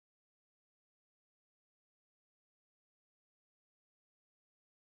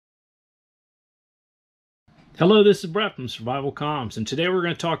Hello, this is Brett from SurvivalComms, and today we're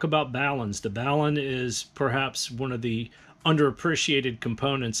going to talk about Baluns. The Balun is perhaps one of the underappreciated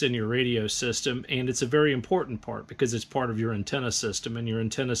components in your radio system, and it's a very important part because it's part of your antenna system, and your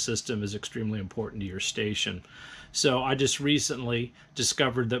antenna system is extremely important to your station. So I just recently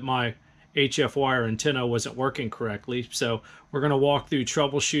discovered that my HF wire antenna wasn't working correctly, so we're going to walk through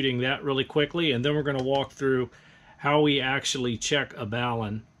troubleshooting that really quickly, and then we're going to walk through how we actually check a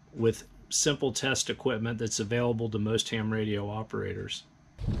Balun with simple test equipment that's available to most ham radio operators.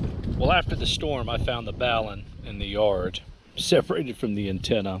 Well, after the storm, I found the Balun in the yard, separated from the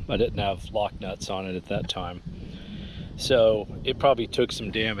antenna. I didn't have lock nuts on it at that time, so it probably took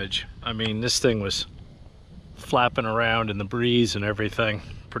some damage. I mean, this thing was flapping around in the breeze and everything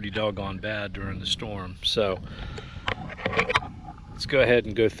pretty doggone bad during the storm. So let's go ahead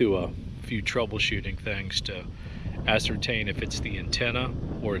and go through a few troubleshooting things to ascertain if it's the antenna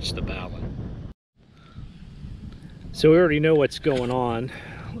or it's the Balun. So we already know what's going on.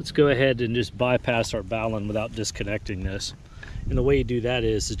 Let's go ahead and just bypass our Balun without disconnecting this. And the way you do that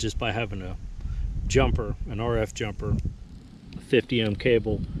is just by having a jumper, an RF jumper, a 50 ohm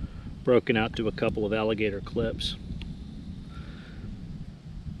cable broken out to a couple of alligator clips.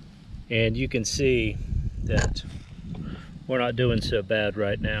 And you can see that we're not doing so bad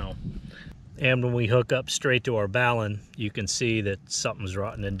right now. And when we hook up straight to our Balun, you can see that something's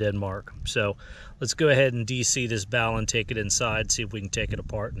rotten in Denmark. So let's go ahead and DC this Balun, take it inside, see if we can take it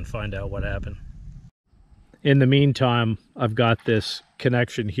apart and find out what happened. In the meantime, I've got this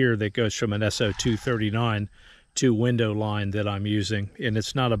connection here that goes from an SO239 to window line that I'm using. And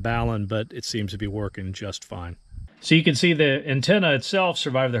it's not a Balun, but it seems to be working just fine. So you can see the antenna itself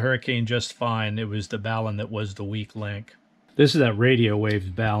survived the hurricane just fine. It was the Balun that was the weak link. This is that radio waves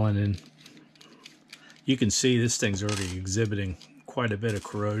Balun, and you can see this thing's already exhibiting quite a bit of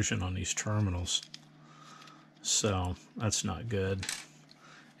corrosion on these terminals. So that's not good.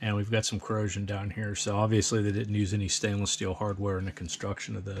 And we've got some corrosion down here. So obviously they didn't use any stainless steel hardware in the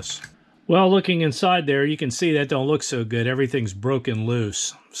construction of this. Well, looking inside there, you can see that don't look so good. Everything's broken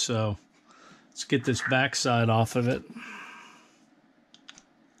loose. So let's get this backside off of it.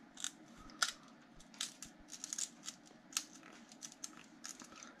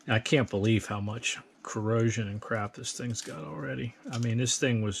 I can't believe how much corrosion and crap this thing's got already. I mean, this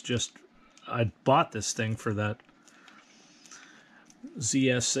thing was just, I bought this thing for that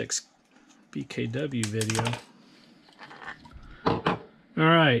ZS6 BKW video. All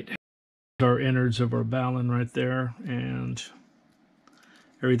right, our innards of our Balun right there, and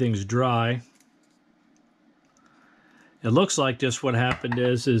everything's dry. It looks like just what happened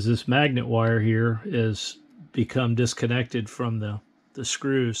is this magnet wire here is become disconnected from the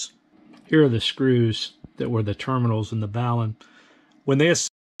screws. Here are the screws that were the terminals in the Balun. When they assembled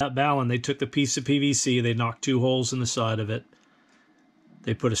that Balun, they took the piece of PVC, they knocked 2 holes in the side of it.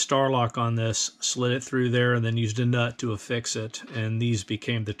 They put a star lock on this, slid it through there, and then used a nut to affix it. And these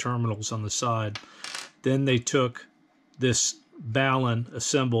became the terminals on the side. Then they took this Balun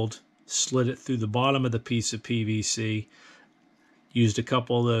assembled, slid it through the bottom of the piece of PVC, used a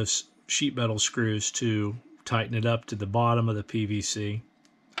couple of those sheet metal screws to tighten it up to the bottom of the PVC.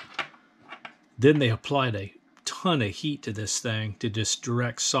 Then they applied a ton of heat to this thing to just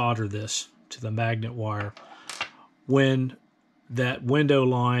direct solder this to the magnet wire. When that window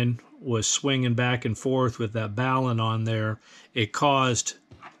line was swinging back and forth with that Balun on there, it caused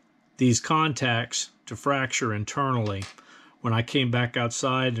these contacts to fracture internally. When I came back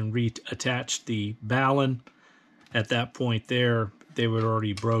outside and reattached the Balun, at that point there, they were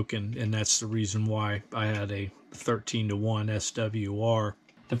already broken, and that's the reason why I had a 13-to-1 SWR.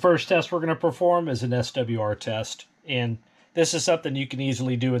 The first test we're going to perform is an SWR test, and this is something you can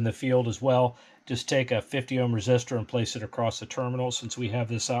easily do in the field as well. Just take a 50 ohm resistor and place it across the terminal. Since we have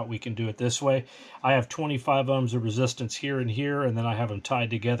this out, we can do it this way. I have 25 ohms of resistance here and here, and then I have them tied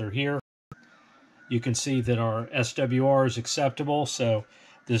together here. You can see that our SWR is acceptable, so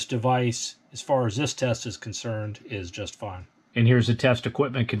this device, as far as this test is concerned, is just fine. And here's the test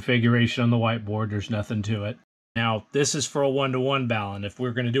equipment configuration on the whiteboard. There's nothing to it. Now, this is for a 1-to-1 Balun. If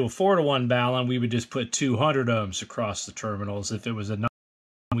we're going to do a 4-to-1 Balun, we would just put 200 ohms across the terminals. If it was a 9,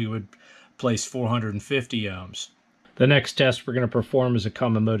 we would place 450 ohms. The next test we're going to perform is a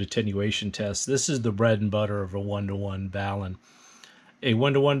common mode attenuation test. This is the bread and butter of a 1-to-1 Balun. A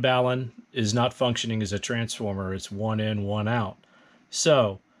 1-to-1 Balun is not functioning as a transformer. It's 1 in, 1 out.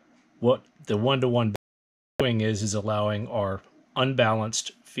 So what the 1-to-1 doing is allowing our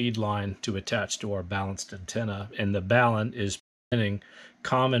unbalanced feed line to attach to our balanced antenna, and the Balun is preventing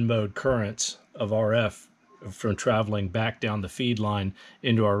common mode currents of RF from traveling back down the feed line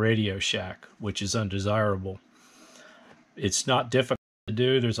into our Radio Shack, which is undesirable. It's not difficult to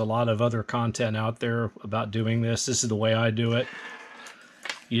do. There's a lot of other content out there about doing this. This is the way I do it.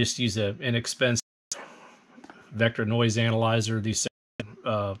 You just use an inexpensive vector noise analyzer. These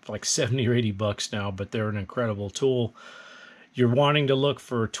like 70 or 80 bucks now, but they're an incredible tool. You're wanting to look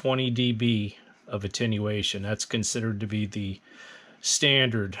for 20 dB of attenuation. That's considered to be the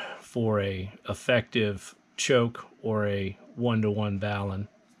standard for a effective choke or a one-to-one Balun.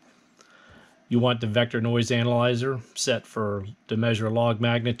 You want the vector noise analyzer set to measure log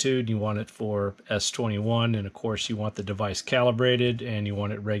magnitude. You want it for S21, and of course you want the device calibrated, and you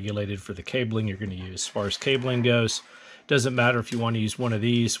want it regulated for the cabling you're going to use. As far as cabling goes, it doesn't matter if you want to use one of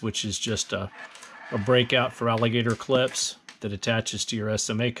these, which is just a breakout for alligator clips that attaches to your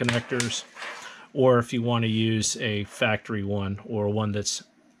SMA connectors, or if you want to use a factory one or one that's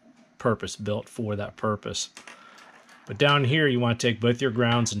purpose-built for that purpose. But down here, you want to take both your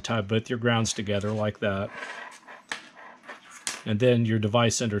grounds and tie both your grounds together like that. And then your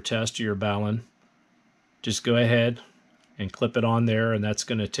device under test, your Balun, just go ahead and clip it on there, and that's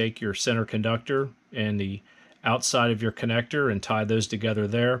going to take your center conductor and the outside of your connector and tie those together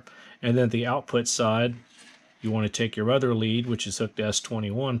there. And then the output side, you want to take your other lead, which is hooked to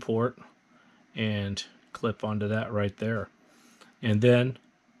S21 port, and clip onto that right there. And then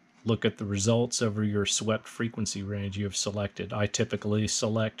look at the results over your swept frequency range you have selected. I typically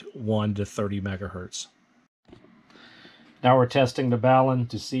select 1 to 30 megahertz. Now we're testing the Balun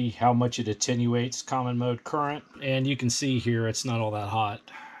to see how much it attenuates common mode current. And you can see here it's not all that hot.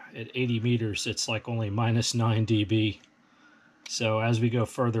 At 80 meters, it's like only -9 dB. So as we go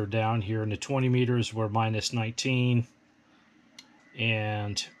further down here into 20 meters, we're -19.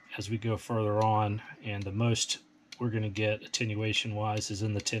 And as we go further on, and the most we're going to get attenuation wise is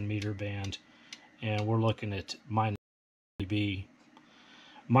in the 10-meter band, and we're looking at -20 dB.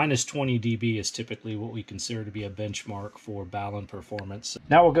 -20 dB is typically what we consider to be a benchmark for Balun performance.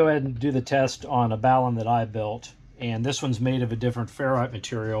 Now we'll go ahead and do the test on a Balun that I built, and this one's made of a different ferrite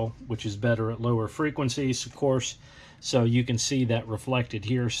material, which is better at lower frequencies, of course, so you can see that reflected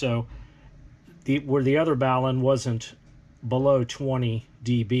here. So where the other Balun wasn't below 20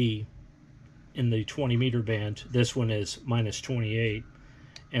 dB in the 20-meter band, this one is -28.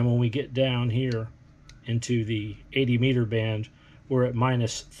 And when we get down here into the 80-meter band, we're at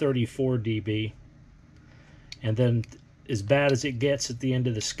 -34 dB. And then as bad as it gets at the end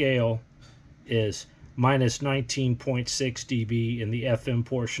of the scale is -19.6 dB in the FM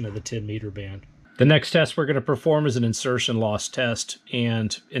portion of the 10-meter band. The next test we're going to perform is an insertion loss test,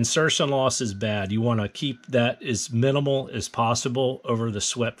 and insertion loss is bad. You want to keep that as minimal as possible over the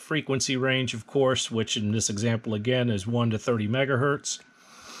swept frequency range, of course, which in this example again is 1 to 30 megahertz.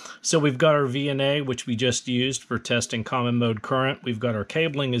 So we've got our VNA, which we just used for testing common mode current. We've got our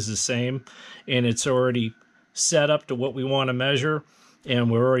cabling is the same, and it's already set up to what we want to measure, and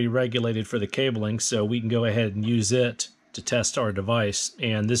we're already regulated for the cabling, so we can go ahead and use it to test our device.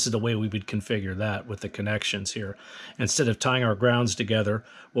 And this is the way we would configure that with the connections here. Instead of tying our grounds together,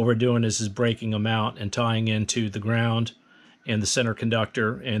 what we're doing is breaking them out and tying into the ground and the center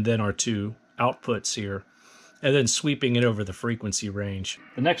conductor and then our two outputs here, and then sweeping it over the frequency range.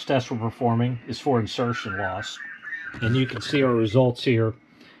 The next test we're performing is for insertion loss, and you can see our results here.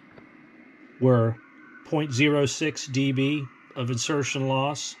 We're 0.06 dB of insertion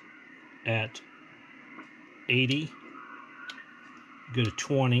loss at 80. Go to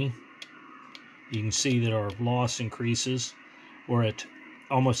 20, you can see that our loss increases. We're at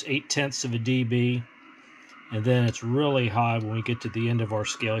almost 0.8 of a dB, and then it's really high when we get to the end of our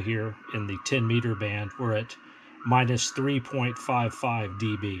scale here in the 10-meter band. We're at -3.55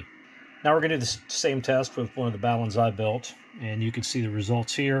 dB. Now we're going to do the same test with one of the Baluns I built, and you can see the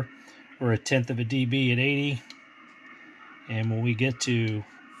results here. We're 1/10 of a dB at 80, and when we get to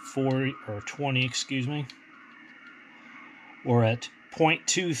 20, excuse me, we're at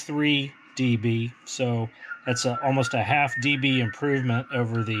 0.23 dB, so that's almost a ½ dB improvement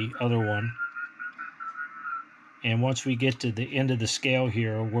over the other one. And once we get to the end of the scale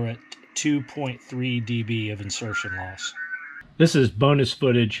here, we're at 2.3 dB of insertion loss. This is bonus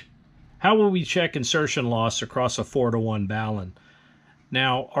footage. How will we check insertion loss across a 4-to-1 Balun?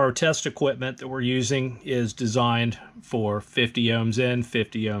 Now, our test equipment that we're using is designed for 50 ohms in,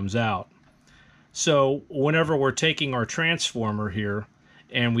 50 ohms out. So whenever we're taking our transformer here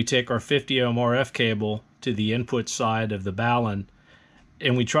and we take our 50 ohm RF cable to the input side of the Balun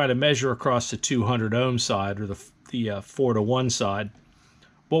and we try to measure across the 200 ohm side or the 4-to-1 side,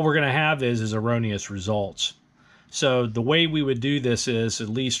 what we're going to have is erroneous results. So the way we would do this is, at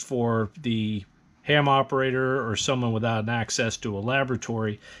least for the ham operator or someone without access to a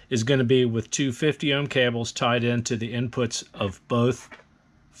laboratory is going to be with two 50 ohm cables tied into the inputs of both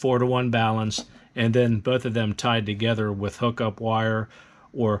 4-to-1 balance, and then both of them tied together with hookup wire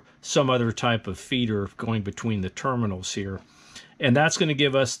or some other type of feeder going between the terminals here. And that's going to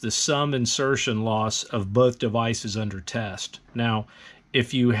give us the sum insertion loss of both devices under test. Now,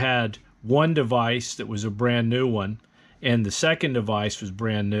 if you had one device that was a brand new one and the second device was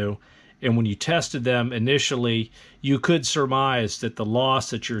brand new, and when you tested them initially, you could surmise that the loss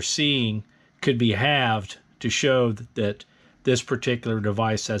that you're seeing could be halved to show that this particular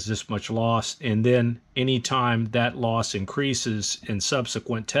device has this much loss, and then anytime that loss increases in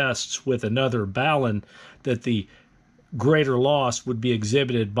subsequent tests with another Balun, that the greater loss would be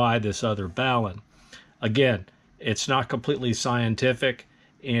exhibited by this other Balun. Again, it's not completely scientific,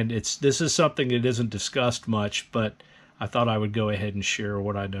 and this is something that isn't discussed much, but I thought I would go ahead and share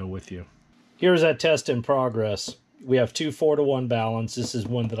what I know with you. Here's that test in progress. We have two 4-to-1 Baluns. This is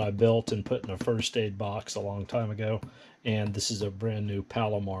one that I built and put in a first aid box a long time ago, and this is a brand new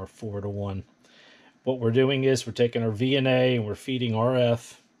Palomar 4-to-1. What we're doing is we're taking our VNA and we're feeding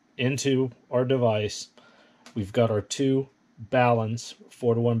RF into our device. We've got our two Baluns,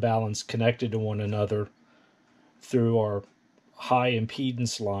 4-to-1 Baluns, connected to one another through our high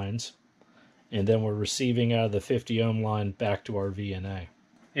impedance lines, and then we're receiving out of the 50 ohm line back to our VNA.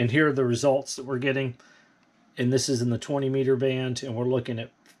 And here are the results that we're getting, and this is in the 20 meter band, and we're looking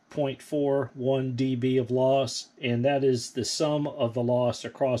at 0.41 dB of loss, and that is the sum of the loss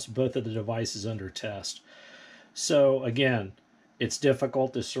across both of the devices under test. So again, it's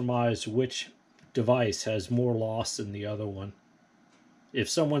difficult to surmise which device has more loss than the other one. If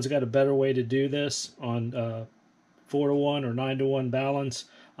someone's got a better way to do this on 4-to-1 or 9-to-1 balance,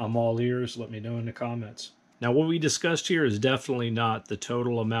 I'm all ears. Let me know in the comments. Now, what we discussed here is definitely not the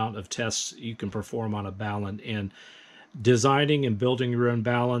total amount of tests you can perform on a Balun, and designing and building your own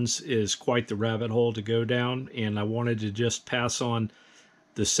Baluns is quite the rabbit hole to go down, and I wanted to just pass on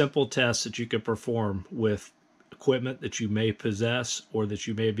the simple tests that you can perform with equipment that you may possess or that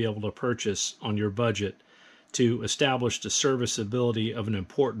you may be able to purchase on your budget to establish the serviceability of an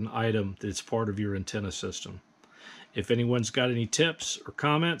important item that's part of your antenna system. If anyone's got any tips or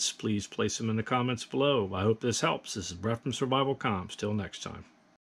comments, please place them in the comments below. I hope this helps. This is Brett from SurvivalComms. Till next time.